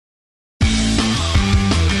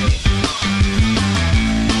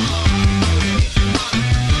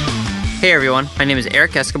Hey everyone, my name is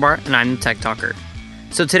Eric Escobar and I'm the Tech Talker.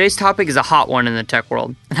 So today's topic is a hot one in the tech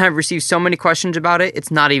world, and I've received so many questions about it,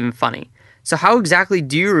 it's not even funny. So how exactly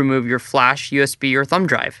do you remove your flash, USB, or thumb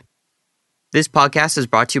drive? This podcast is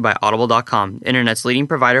brought to you by Audible.com, the internet's leading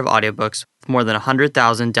provider of audiobooks with more than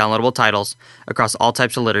 100,000 downloadable titles across all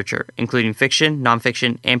types of literature, including fiction,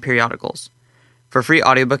 nonfiction, and periodicals. For a free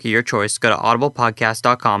audiobook of your choice, go to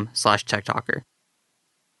audiblepodcast.com/techtalker.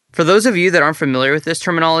 For those of you that aren't familiar with this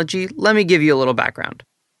terminology, let me give you a little background.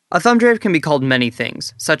 A thumb drive can be called many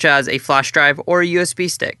things, such as a flash drive or a USB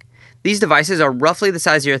stick. These devices are roughly the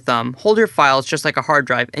size of your thumb, hold your files just like a hard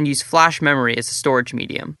drive, and use flash memory as a storage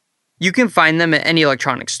medium. You can find them at any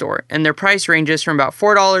electronics store, and their price ranges from about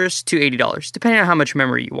 $4 to $80, depending on how much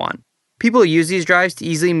memory you want. People use these drives to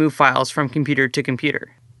easily move files from computer to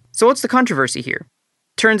computer. So what's the controversy here?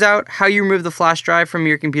 Turns out, how you remove the flash drive from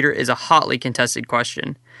your computer is a hotly contested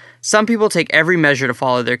question. Some people take every measure to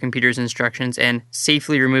follow their computer's instructions and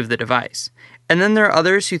safely remove the device. And then there are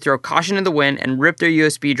others who throw caution to the wind and rip their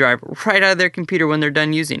USB drive right out of their computer when they're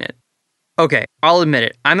done using it. Okay, I'll admit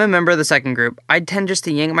it, I'm a member of the second group. I tend just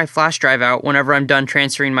to yank my flash drive out whenever I'm done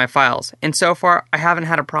transferring my files, and so far, I haven't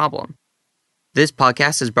had a problem. This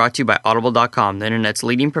podcast is brought to you by Audible.com, the internet's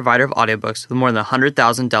leading provider of audiobooks with more than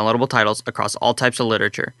 100,000 downloadable titles across all types of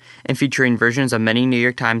literature, and featuring versions of many New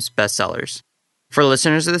York Times bestsellers. For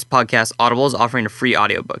listeners of this podcast, Audible is offering a free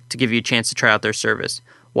audiobook to give you a chance to try out their service.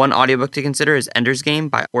 One audiobook to consider is Ender's Game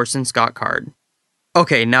by Orson Scott Card.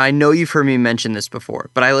 Okay, now I know you've heard me mention this before,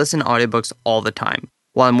 but I listen to audiobooks all the time,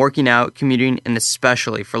 while I'm working out, commuting, and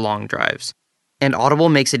especially for long drives. And Audible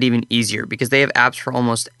makes it even easier because they have apps for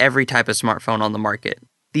almost every type of smartphone on the market.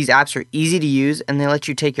 These apps are easy to use and they let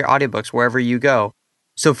you take your audiobooks wherever you go.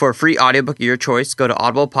 So for a free audiobook of your choice, go to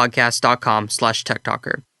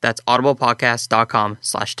audiblepodcast.com/techtalker. That's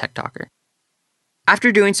audiblepodcast.com/techtalker.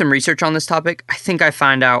 After doing some research on this topic, I think I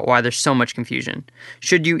found out why there's so much confusion.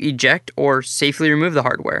 Should you eject or safely remove the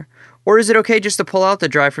hardware? Or is it okay just to pull out the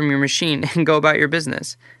drive from your machine and go about your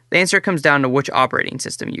business? The answer comes down to which operating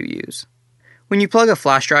system you use. When you plug a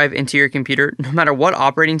flash drive into your computer, no matter what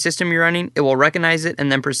operating system you're running, it will recognize it and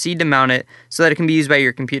then proceed to mount it so that it can be used by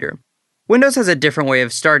your computer. Windows has a different way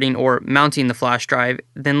of starting or mounting the flash drive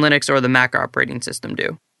than Linux or the Mac operating system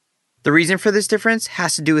do. The reason for this difference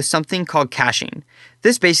has to do with something called caching.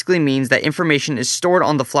 This basically means that information is stored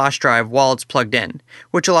on the flash drive while it's plugged in,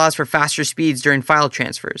 which allows for faster speeds during file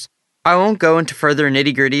transfers. I won't go into further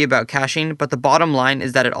nitty-gritty about caching, but the bottom line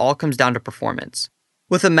is that it all comes down to performance.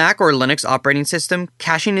 With a Mac or Linux operating system,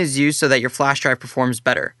 caching is used so that your flash drive performs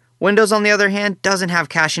better. Windows, on the other hand, doesn't have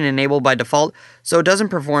caching enabled by default, so it doesn't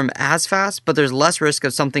perform as fast, but there's less risk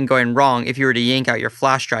of something going wrong if you were to yank out your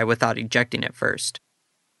flash drive without ejecting it first.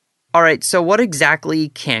 Alright, so what exactly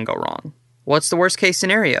can go wrong? What's the worst case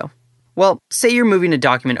scenario? Well, say you're moving a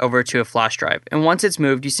document over to a flash drive, and once it's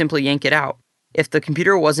moved, you simply yank it out. If the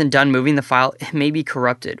computer wasn't done moving the file, it may be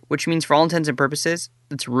corrupted, which means for all intents and purposes,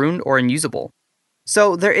 it's ruined or unusable.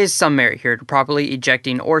 So there is some merit here to properly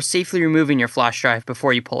ejecting or safely removing your flash drive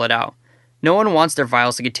before you pull it out. No one wants their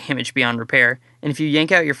files to get damaged beyond repair, and if you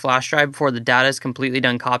yank out your flash drive before the data is completely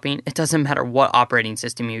done copying, it doesn't matter what operating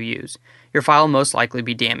system you use. Your file will most likely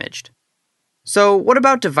be damaged. So what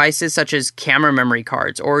about devices such as camera memory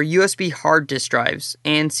cards or USB hard disk drives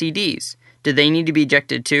and CDs? Do they need to be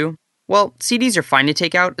ejected too? Well, CDs are fine to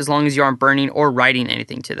take out as long as you aren't burning or writing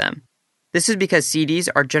anything to them. This is because CDs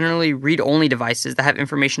are generally read-only devices that have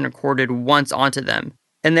information recorded once onto them,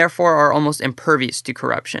 and therefore are almost impervious to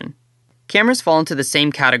corruption. Cameras fall into the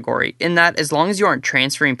same category in that as long as you aren't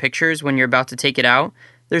transferring pictures when you're about to take it out,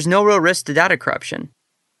 there's no real risk to data corruption.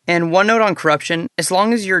 And one note on corruption, as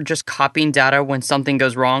long as you're just copying data when something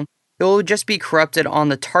goes wrong, it will just be corrupted on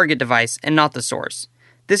the target device and not the source.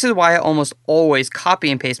 This is why I almost always copy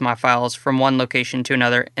and paste my files from one location to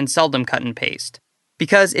another and seldom cut and paste.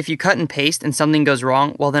 Because if you cut and paste and something goes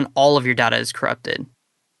wrong, well then all of your data is corrupted.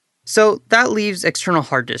 So that leaves external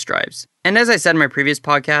hard disk drives. And as I said in my previous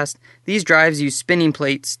podcast, these drives use spinning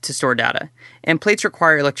plates to store data, and plates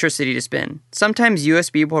require electricity to spin. Sometimes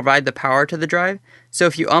USB will provide the power to the drive, so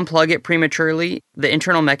if you unplug it prematurely, the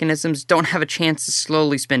internal mechanisms don't have a chance to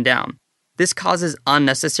slowly spin down. This causes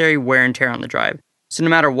unnecessary wear and tear on the drive, so no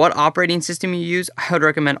matter what operating system you use, I would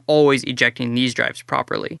recommend always ejecting these drives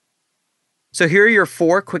properly. So here are your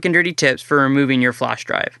 4 quick and dirty tips for removing your flash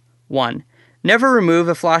drive. 1. Never remove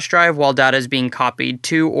a flash drive while data is being copied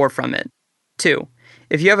to or from it. 2.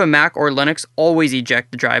 If you have a Mac or Linux, always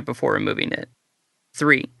eject the drive before removing it.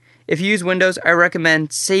 3. If you use Windows, I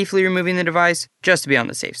recommend safely removing the device just to be on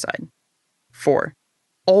the safe side. 4.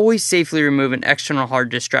 Always safely remove an external hard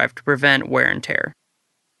disk drive to prevent wear and tear.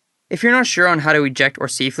 If you're not sure on how to eject or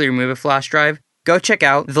safely remove a flash drive, go check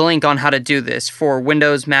out the link on how to do this for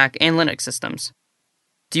Windows, Mac, and Linux systems.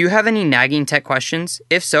 Do you have any nagging tech questions?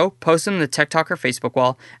 If so, post them in the Tech Talker Facebook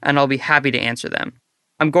wall, and I'll be happy to answer them.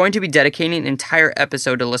 I'm going to be dedicating an entire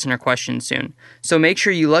episode to listener questions soon, so make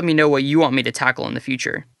sure you let me know what you want me to tackle in the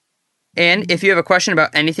future. And if you have a question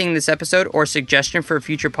about anything in this episode or suggestion for a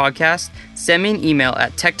future podcast, send me an email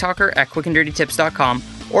at techtalker@quickanddirtytips.com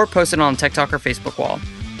or post it on the Tech Talker Facebook wall.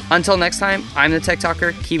 Until next time, I'm the Tech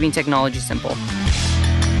Talker, keeping technology simple.